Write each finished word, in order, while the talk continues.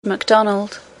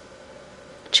MacDonald.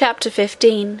 Chapter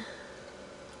 15.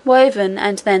 Woven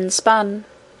and then spun.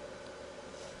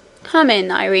 "Come in,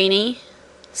 Irene,"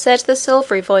 said the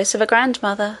silvery voice of a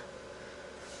grandmother.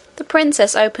 The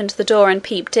princess opened the door and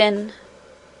peeped in.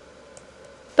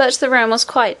 But the room was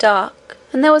quite dark,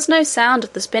 and there was no sound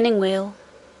of the spinning wheel.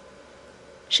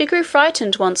 She grew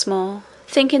frightened once more,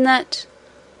 thinking that,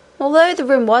 although the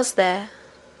room was there,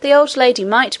 the old lady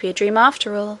might be a dream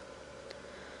after all.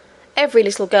 Every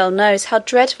little girl knows how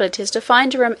dreadful it is to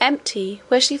find a room empty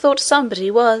where she thought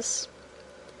somebody was.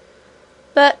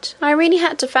 But Irene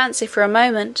had to fancy for a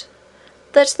moment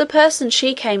that the person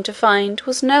she came to find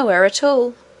was nowhere at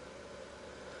all.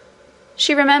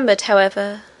 She remembered,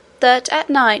 however, that at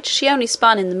night she only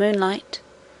spun in the moonlight,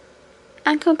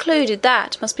 and concluded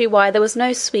that must be why there was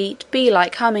no sweet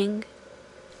bee-like humming.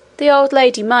 The old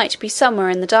lady might be somewhere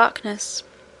in the darkness.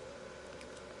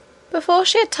 Before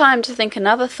she had time to think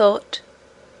another thought,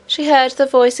 she heard the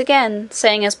voice again,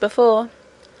 saying as before,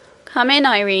 "Come in,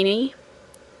 Irene."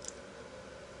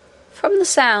 From the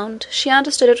sound, she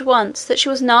understood at once that she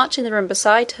was not in the room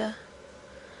beside her.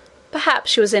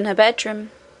 Perhaps she was in her bedroom.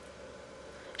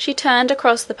 She turned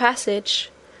across the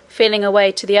passage, feeling her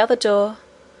way to the other door.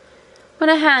 When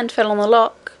her hand fell on the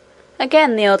lock,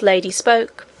 again the old lady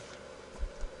spoke.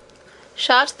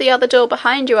 "Shut the other door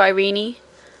behind you, Irene.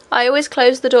 I always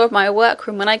close the door of my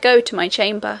workroom when I go to my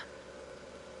chamber."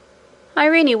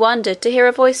 Irene wondered to hear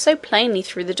a voice so plainly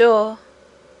through the door.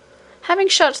 Having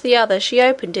shut the other, she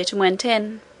opened it and went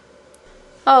in.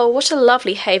 Oh, what a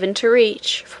lovely haven to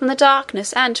reach from the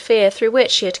darkness and fear through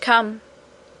which she had come!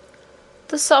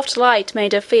 The soft light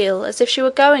made her feel as if she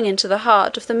were going into the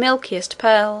heart of the milkiest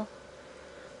pearl,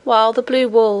 while the blue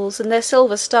walls and their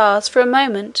silver stars for a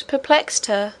moment perplexed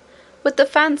her with the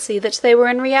fancy that they were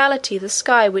in reality the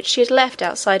sky which she had left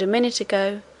outside a minute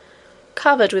ago,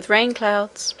 covered with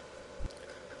rain-clouds.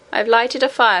 "I've lighted a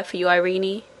fire for you,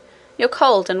 Irene. You're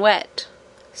cold and wet,"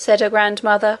 said her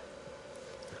grandmother.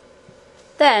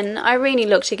 Then Irene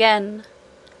looked again,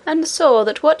 and saw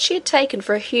that what she had taken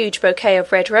for a huge bouquet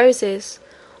of red roses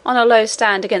on a low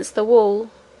stand against the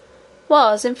wall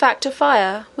was in fact a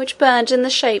fire which burned in the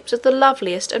shapes of the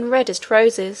loveliest and reddest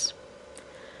roses,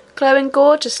 glowing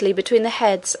gorgeously between the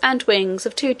heads and wings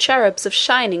of two cherubs of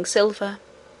shining silver.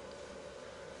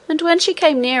 And when she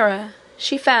came nearer,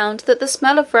 she found that the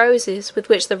smell of roses with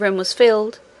which the room was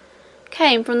filled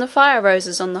came from the fire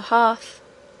roses on the hearth.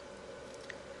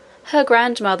 Her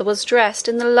grandmother was dressed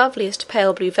in the loveliest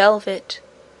pale blue velvet,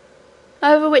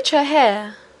 over which her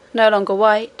hair, no longer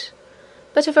white,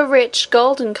 but of a rich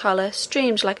golden colour,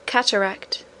 streamed like a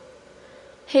cataract,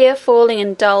 here falling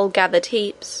in dull gathered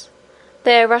heaps,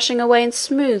 there rushing away in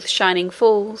smooth shining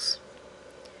falls.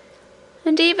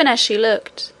 And even as she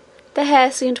looked, the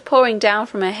hair seemed pouring down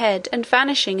from her head and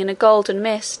vanishing in a golden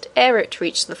mist ere it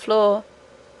reached the floor.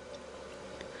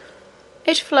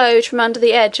 It flowed from under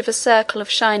the edge of a circle of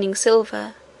shining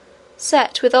silver,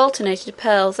 set with alternated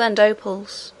pearls and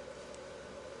opals.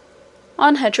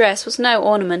 On her dress was no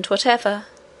ornament whatever,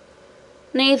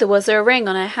 neither was there a ring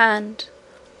on her hand,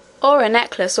 or a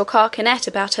necklace or carcanet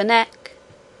about her neck.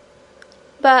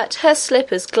 But her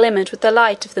slippers glimmered with the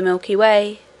light of the Milky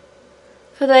Way,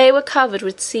 for they were covered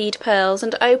with seed pearls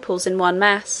and opals in one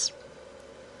mass.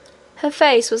 Her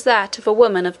face was that of a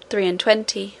woman of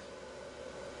 23.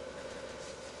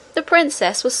 The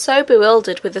princess was so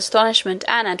bewildered with astonishment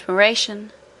and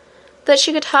admiration that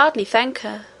she could hardly thank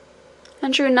her,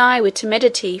 and drew nigh with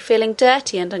timidity, feeling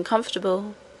dirty and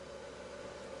uncomfortable.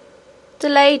 The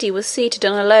lady was seated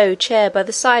on a low chair by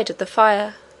the side of the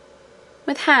fire,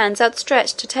 with hands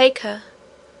outstretched to take her,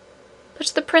 but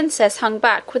the princess hung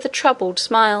back with a troubled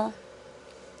smile.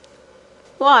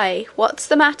 "Why, what's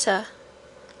the matter?"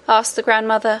 asked the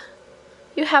grandmother.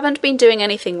 "You haven't been doing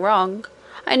anything wrong.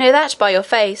 I know that by your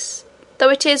face, though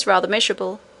it is rather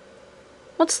miserable.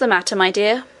 What's the matter, my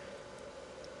dear?"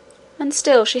 And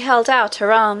still she held out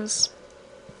her arms.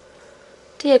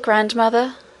 "Dear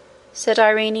grandmother," said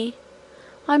Irene,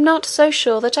 "I'm not so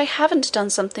sure that I haven't done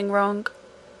something wrong.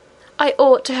 I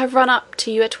ought to have run up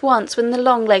to you at once when the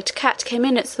long-legged cat came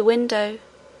in at the window,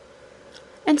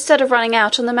 instead of running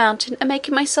out on the mountain and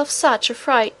making myself such a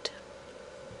fright."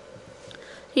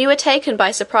 "You were taken by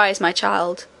surprise, my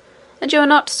child, and you are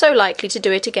not so likely to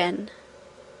do it again.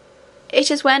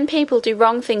 It is when people do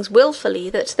wrong things wilfully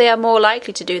that they are more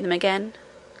likely to do them again.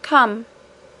 Come."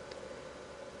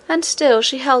 And still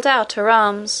she held out her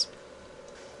arms.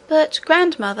 "But,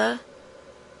 grandmother,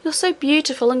 you're so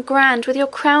beautiful and grand with your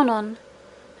crown on,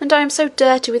 and I am so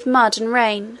dirty with mud and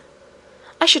rain.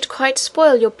 I should quite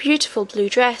spoil your beautiful blue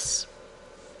dress."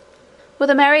 With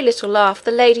a merry little laugh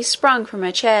the lady sprung from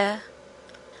her chair,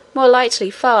 more lightly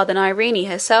far than Irene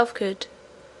herself could,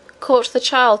 caught the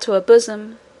child to her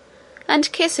bosom,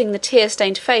 and kissing the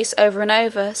tear-stained face over and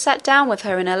over, sat down with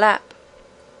her in her lap.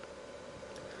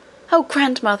 "Oh,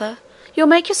 grandmother, you'll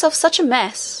make yourself such a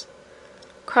mess!"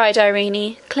 cried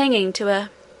Irene, clinging to her.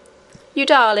 "You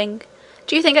darling,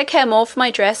 do you think I care more for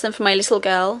my dress than for my little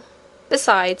girl?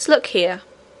 Besides, look here."